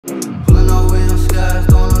Pulling up in skies,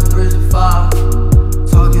 throwing up 3s and 5.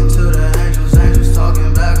 Talking to the angels, angels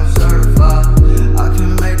talking back, I'm certified. I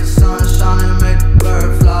can make the sun shine and make the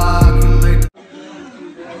bird fly. I can make the...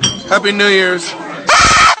 Happy New Year's.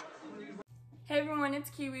 Hey everyone, it's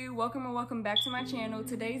Kewe. Welcome or welcome back to my channel.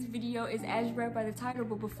 Today's video is as you read by the title,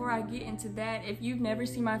 but before I get into that, if you've never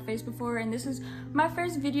seen my face before and this is my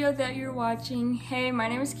first video that you're watching, hey, my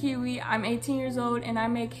name is Kewe. I'm 18 years old and I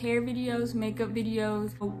make hair videos, makeup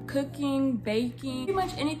videos, cooking, baking, pretty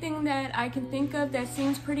much anything that I can think of that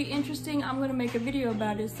seems pretty interesting, I'm gonna make a video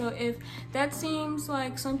about it. So if that seems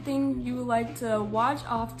like something you would like to watch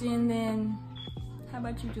often, then how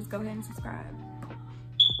about you just go ahead and subscribe?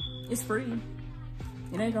 It's free.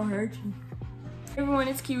 It ain't gonna hurt you. Hey everyone,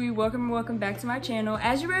 it's Kewe. Welcome and welcome back to my channel.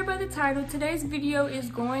 As you read by the title, today's video is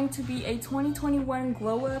going to be a 2021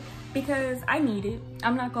 glow up because I need it.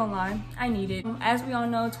 I'm not gonna lie, I need it. As we all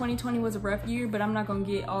know, 2020 was a rough year, but I'm not gonna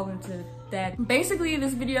get all into that. Basically,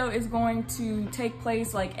 this video is going to take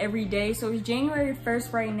place like every day. So it's January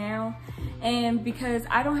 1st right now. And because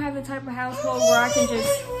I don't have the type of household where I can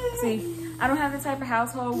just, I don't have the type of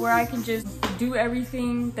household where I can just do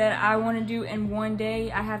everything that I want to do in one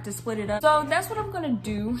day. I have to split it up. So that's what I'm gonna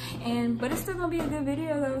do, but it's still gonna be a good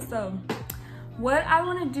video though. So what I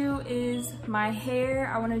want to do is my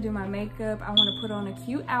hair, I want to do my makeup, I want to put on a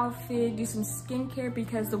cute outfit, do some skincare,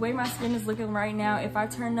 because the way my skin is looking right now, if I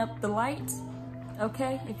turn up the light,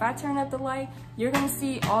 okay, if I turn up the light, you're gonna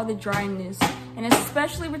see all the dryness, and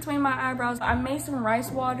especially between my eyebrows. I made some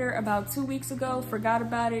rice water about 2 weeks ago, forgot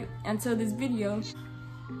about it until this video.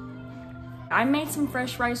 I made some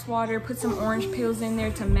fresh rice water, put some orange peels in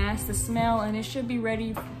there to mask the smell, and it should be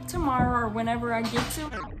ready tomorrow or whenever I get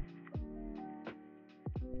to.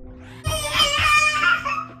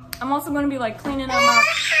 I'm also gonna be like cleaning up my,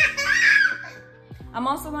 I'm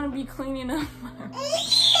also gonna be cleaning up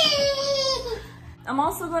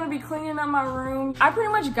my room. I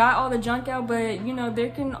pretty much got all the junk out, but you know,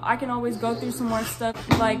 I can always go through some more stuff,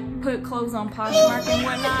 like put clothes on Poshmark and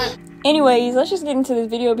whatnot. Anyways, let's just get into this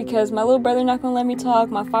video because my little brother not gonna let me talk,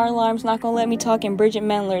 my fire alarm's not gonna let me talk, and Bridget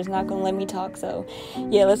Mendler's not gonna let me talk. So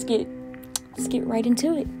yeah, let's get right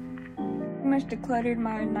into it. Pretty much decluttered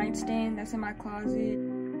my nightstand that's in my closet.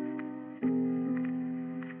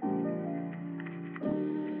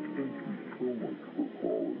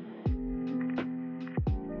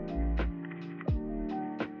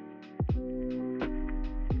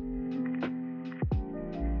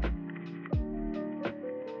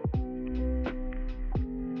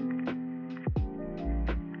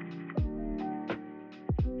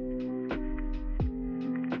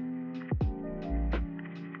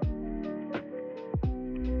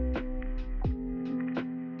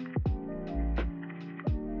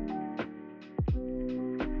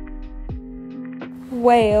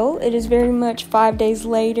 Well, it is very much 5 days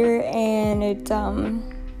later and it's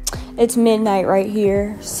midnight right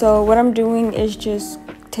here. So what I'm doing is just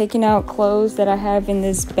taking out clothes that I have in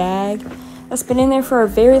this bag that's been in there for a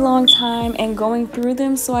very long time and going through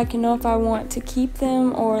them so I can know if I want to keep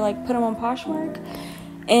them or like put them on Poshmark.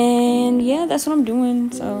 And yeah, that's what I'm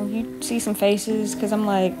doing. So you see some faces because I'm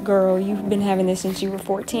like, girl, you've been having this since you were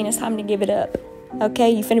 14. It's time to give it up. Okay,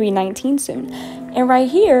 you finna be 19 soon. And right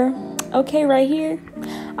here, okay, right here,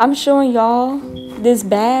 I'm showing y'all this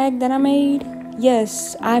bag that I made.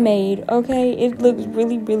 Yes, I made, okay? It looks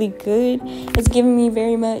really, really good. It's giving me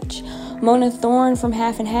very much Mona Thorne from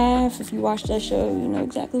Half and Half. If you watch that show, you know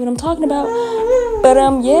exactly what I'm talking about. But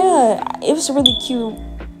yeah, it was really cute.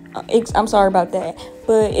 I'm sorry about that,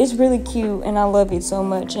 but it's really cute and I love it so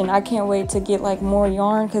much, and I can't wait to get like more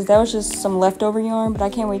yarn because that was just some leftover yarn, but I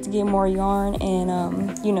can't wait to get more yarn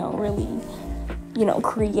and you know, really, you know,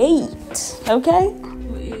 create. Okay,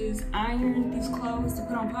 is iron these clothes to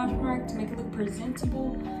put on Poshmark to make it look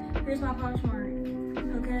presentable. Here's my Poshmark,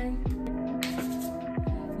 okay,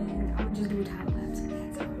 and I'm gonna just do a time lapse of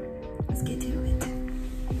that, so let's get to it.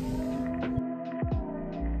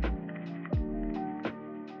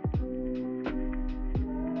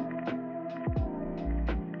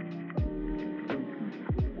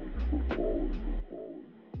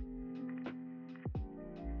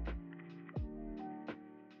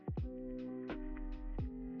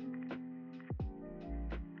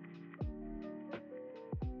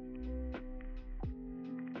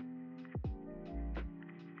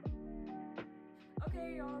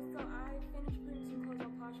 Okay, y'all, so I finished putting some clothes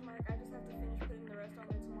on Poshmark. I just have to finish putting the rest on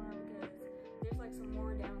there tomorrow because there's like some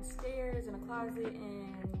more downstairs in a closet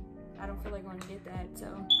and I don't feel like going to get that, so.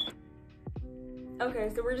 Okay,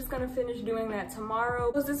 so we're just gonna finish doing that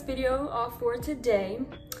tomorrow. Close this video off for today.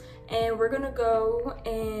 and we're gonna go,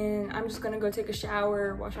 and I'm just gonna go take a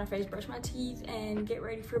shower, wash my face, brush my teeth, and get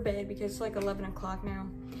ready for bed because it's like 11 o'clock now.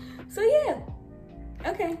 So yeah,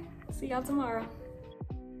 okay, see y'all tomorrow.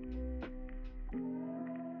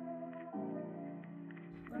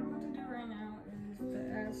 What I'm about to do right now is the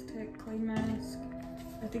Aztec clay mask.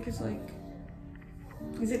 I think it's like,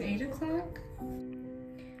 is it 8 o'clock?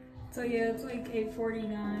 So yeah, it's like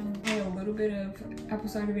 8:49. I have a little bit of apple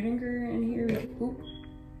cider vinegar in here. Oop.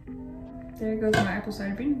 There goes my apple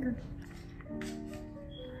cider vinegar.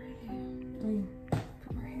 Alrighty. Let me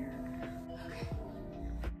put my hair. Okay.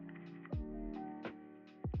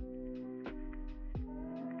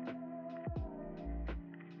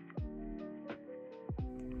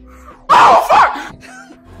 Oh fuck!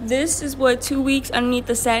 This is what 2 weeks underneath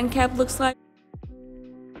the satin cap looks like.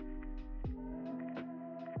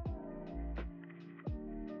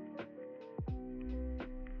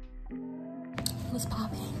 What's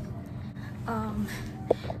popping?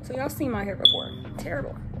 So y'all seen my hair before.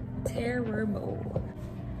 Terrible. Terrible.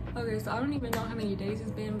 Okay, so I don't even know how many days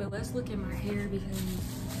it's been, but let's look at my hair because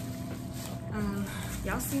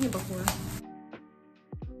y'all seen it before.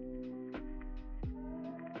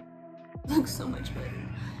 It looks so much better.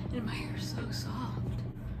 And my hair is so soft.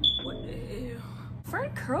 What the hell?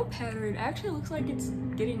 Front curl pattern actually looks like it's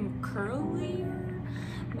getting curlier.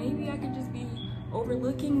 Maybe I could just be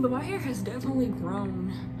overlooking, but my hair has definitely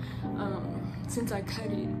grown since I cut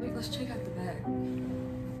it. Wait, let's check out the back.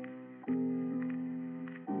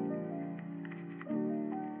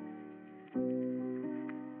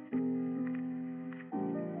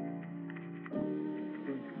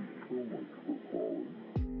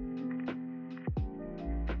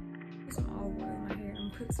 Put some olive oil in my hair. I'm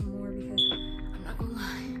gonna put some more because I'm not gonna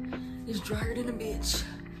lie, it's drier than a bitch.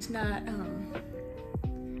 It's not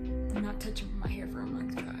I'm not touching my hair for a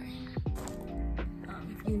month dry.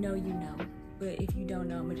 If you know, you know. But if you don't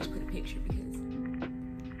know, I'm gonna just put a picture because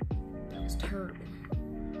that was terrible.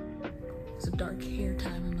 It's a dark hair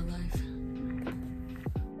time in my life.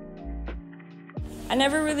 I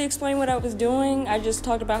never really explained what I was doing. I just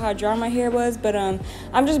talked about how dry my hair was, but I'm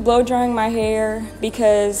just blow drying my hair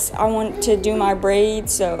because I want to do my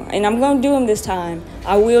braids. So, and I'm gonna do them this time.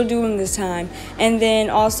 I will do them this time. And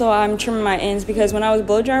then also I'm trimming my ends because when I was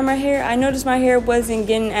blow drying my hair, I noticed my hair wasn't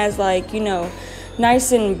getting as like, you know,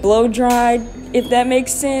 nice and blow dried, if that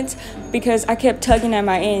makes sense, because I kept tugging at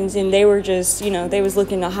my ends and they were just, you know, they was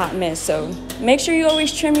looking a hot mess. So make sure you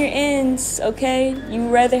always trim your ends, okay? You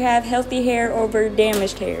rather have healthy hair over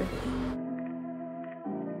damaged hair.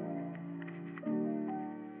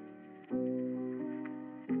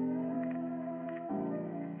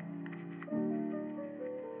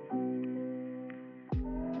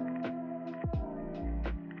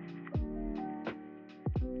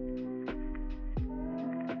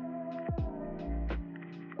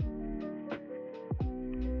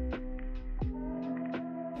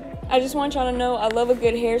 I just want y'all to know I love a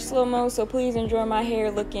good hair slow-mo, so please enjoy my hair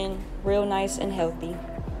looking real nice and healthy.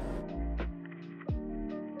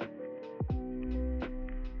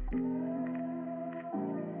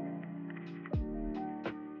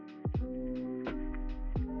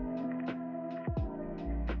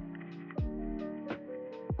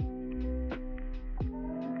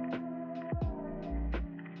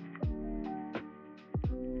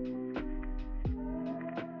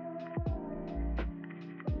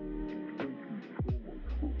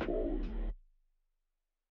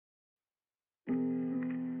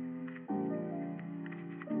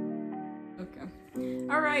 Okay.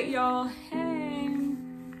 All right, y'all. Hey.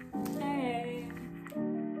 Hey.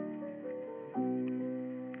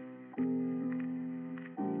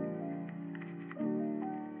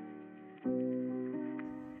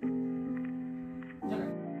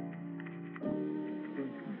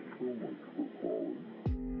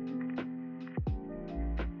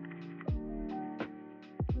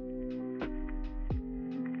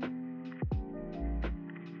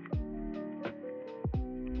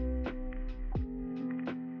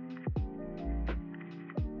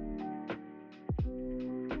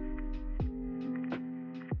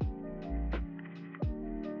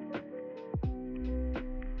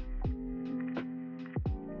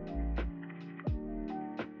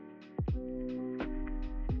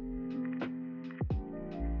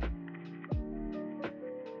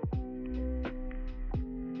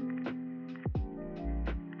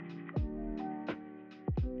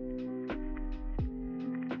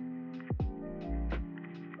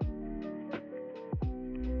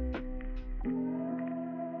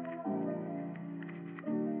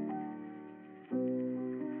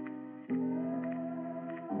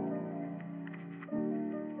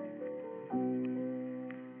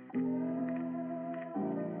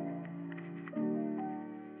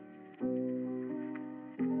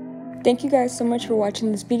 Thank you guys so much for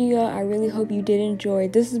watching this video. I really hope you did enjoy.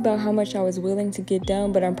 This is about how much I was willing to get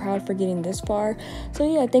done, but I'm proud for getting this far.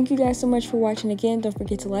 So yeah, thank you guys so much for watching again. Don't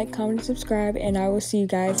forget to like, comment, and subscribe, and I will see you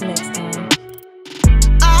guys next time.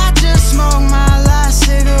 I just smoked my last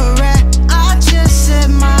cigarette. I just said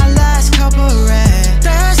my last